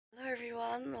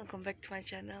everyone, welcome back to my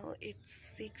channel. It's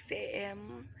 6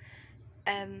 a.m.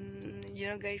 and you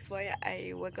know guys why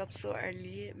I woke up so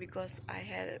early, because I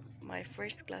had my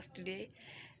first class today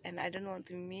and I don't want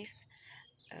to miss,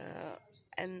 uh,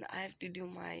 and I have to do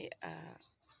my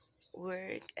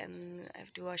work and I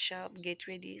have to wash up, get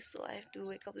ready, so I have to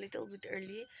wake up a little bit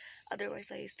early.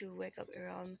 Otherwise I used to wake up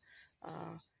around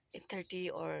 8:30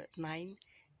 or 9.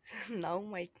 Now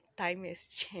my time has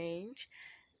changed,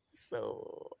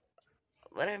 so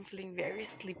but I'm feeling very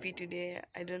sleepy today.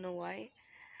 I don't know why,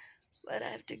 but I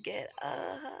have to get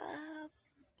up.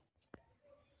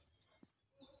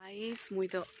 Guys, মই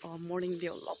তো morning দি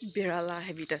অলপ বেৰালা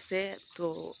habit আছে তো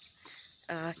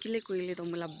কিলে কৰিলে তো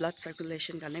মোলা blood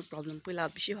সাৰ্কুলেশ্যন কাৰণে problem পইলা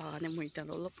বেছি হোৱা কাৰণে মই এতিয়া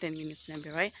অলপ 10 minutes নে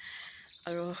বেৰাই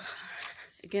আৰু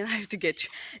again I have to get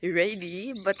ready,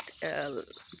 but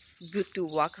it's good to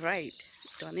walk, right?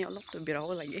 তো আনে অলপ তো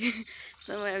বেৰাও লাগে.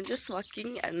 So I'm just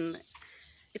walking and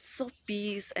it's so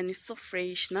peace and it's so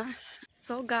fresh, na?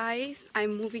 So guys,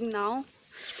 I'm moving now.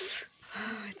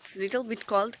 It's a little bit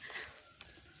cold.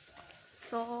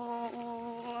 So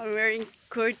I'm wearing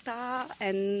kurta,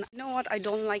 and you know what I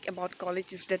don't like about college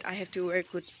is that I have to wear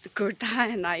kurta,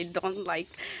 and I don't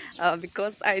like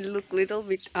because I look little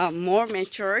bit more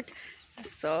matured.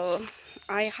 So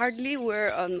I hardly wear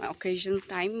on occasions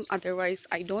time. Otherwise,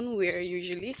 I don't wear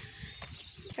usually.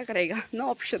 No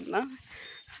option, na?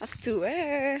 Have to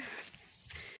wear.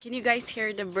 Can you guys hear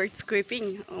the birds scraping?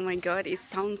 Oh my god, it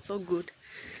sounds so good.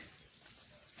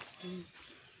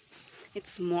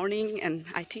 It's morning and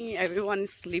I think everyone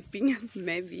is sleeping,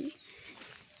 maybe.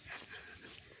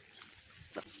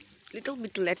 So little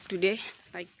bit late today,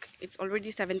 like it's already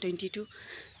 7:22.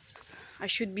 I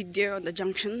should be there on the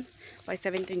junction by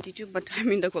 7:22, but I'm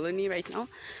in the colony right now.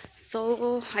 So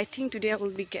I think today I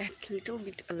will be get little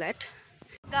bit late.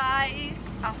 Guys,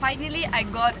 finally I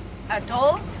got a tow.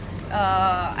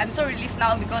 I'm so relieved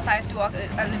now because I have to walk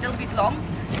a little bit long,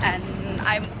 and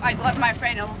I got my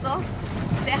friend also.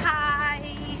 Say hi.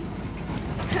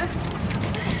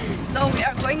 So we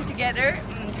are going together.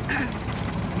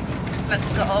 Let's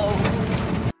go.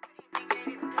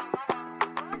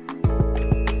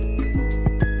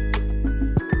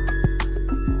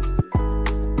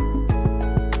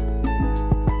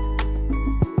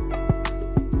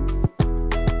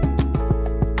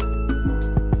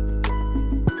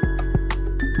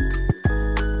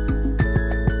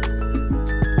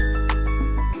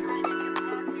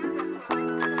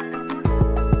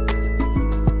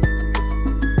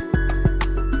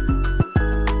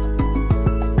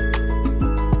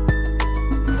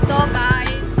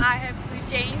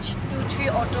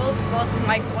 Auto because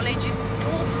my college is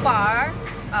too far,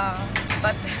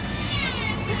 but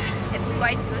it's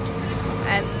quite good.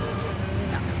 And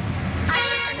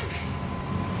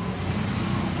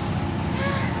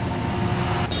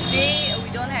today we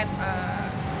don't have a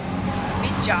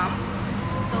big jam,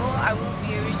 so I will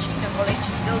be reaching the college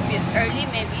a little bit early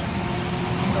maybe.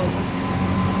 So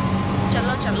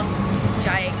chalo chalo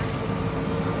jayega.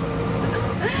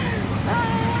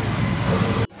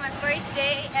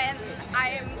 I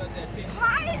am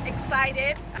quite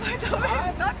excited.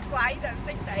 Not quite, I'm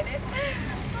excited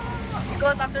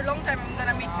because after a long time I'm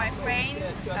gonna meet my friends.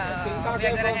 We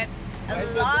are gonna have a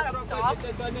lot of talk,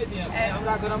 and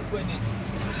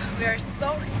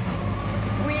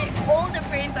all the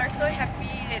friends are so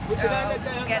happy that we're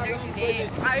together today.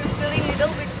 I'm feeling a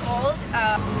little bit cold.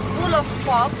 It's full of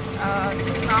fog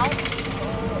till now.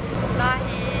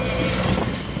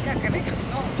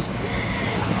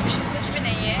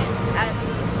 And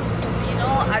you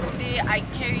know, today I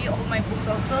carry all my books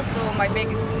also, so my bag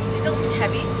is a little bit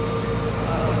heavy.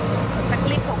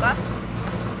 Taklif hoga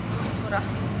thoda,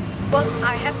 because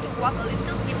I have to walk a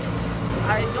little bit.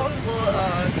 I don't go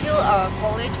till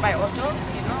college by auto.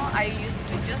 You know, I used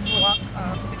to just walk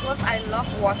because I love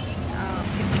walking.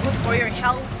 It's good for your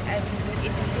health and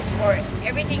it's good for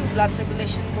everything. Blood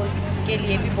circulation ke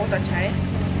liye bhi bahut acha hai.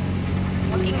 So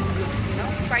walking is good. You know,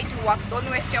 try to walk. Don't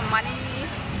waste your money.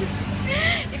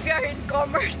 If you are in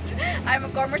commerce, I'm a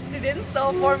commerce student, so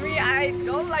for me I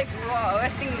don't like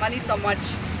wasting money so much.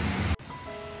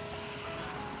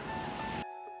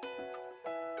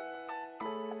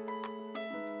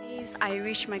 I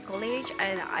reached my college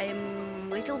and I'm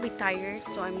a little bit tired,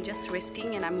 so I'm just resting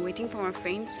and I'm waiting for my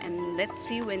friends, and let's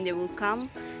see when they will come.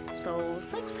 So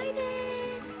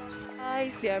excited!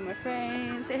 Guys, they are my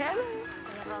friends. Say hello!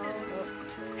 Hello!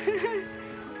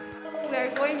 We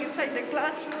are going inside the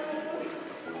classroom.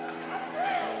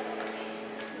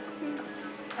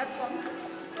 That's fun.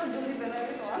 Don't believe in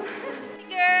everyone.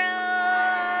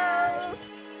 Girls!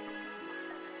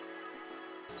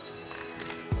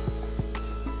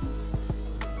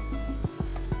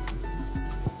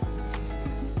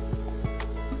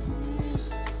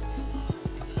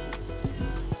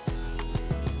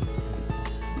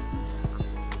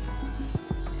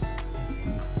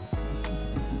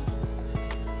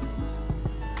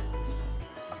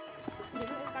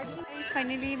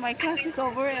 finally my class is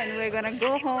over and we're gonna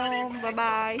go home. Bye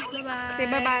bye. Bye bye. Say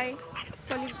bye bye.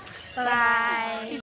 Bye.